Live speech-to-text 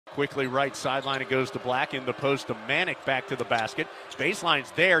Quickly right sideline, it goes to Black. In the post to Manick, back to the basket.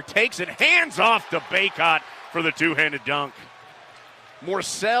 Baseline's there, takes it, hands off to Baycott for the two-handed dunk.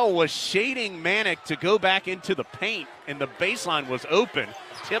 Morcell was shading Manick to go back into the paint, and the baseline was open.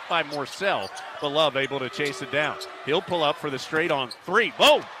 Tipped by Morcell, but Love able to chase it down. He'll pull up for the straight on three.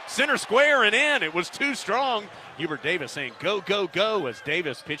 Whoa, center square and in. It was too strong. Hubert Davis saying go, go, go as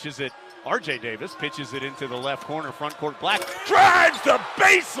Davis pitches it. RJ Davis pitches it into the left corner, front court. Black drives the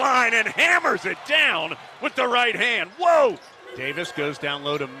baseline and hammers it down with the right hand. Whoa! Davis goes down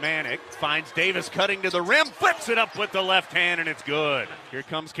low to Manick, finds Davis cutting to the rim, flips it up with the left hand, and it's good. Here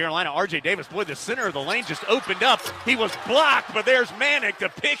comes Carolina. RJ Davis, boy, the center of the lane just opened up. He was blocked, but there's Manick to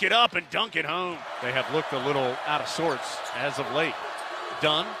pick it up and dunk it home. They have looked a little out of sorts as of late.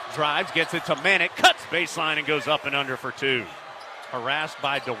 Dunn drives, gets it to Manick, cuts baseline and goes up and under for two. Harassed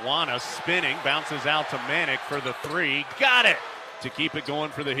by Dewana, spinning, bounces out to Manick for the three. Got it to keep it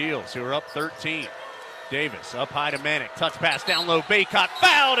going for the Heels, who are up 13. Davis up high to Manick. Touch pass down low. Baycott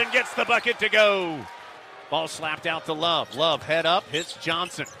fouled and gets the bucket to go. Ball slapped out to Love. Love head up, hits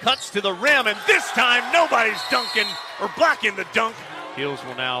Johnson. Cuts to the rim, and this time nobody's dunking or blocking the dunk. Heels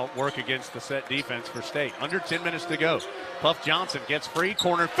will now work against the set defense for State. Under 10 minutes to go. Puff Johnson gets free.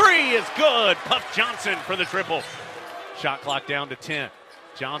 Corner three is good. Puff Johnson for the triple. Shot clock down to 10.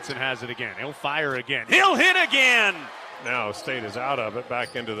 Johnson has it again. He'll fire again. He'll hit again. Now State is out of it,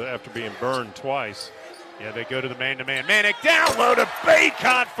 back into the after being burned twice. Yeah, they go to the man-to-man. Manick down low to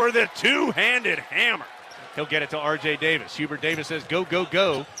Baycott for the two-handed hammer. He'll get it to RJ Davis. Hubert Davis says go, go,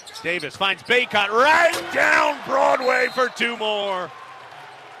 go. Davis finds Baycott right down Broadway for two more.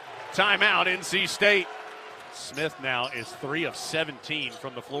 Timeout, NC State. Smith now is 3 of 17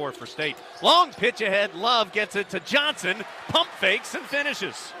 from the floor for State. Long pitch ahead. Love gets it to Johnson. Pump fakes and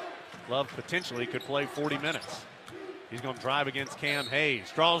finishes. Love potentially could play 40 minutes. He's going to drive against Cam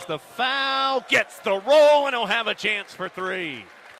Hayes. Draws the foul, gets the roll, and he'll have a chance for three.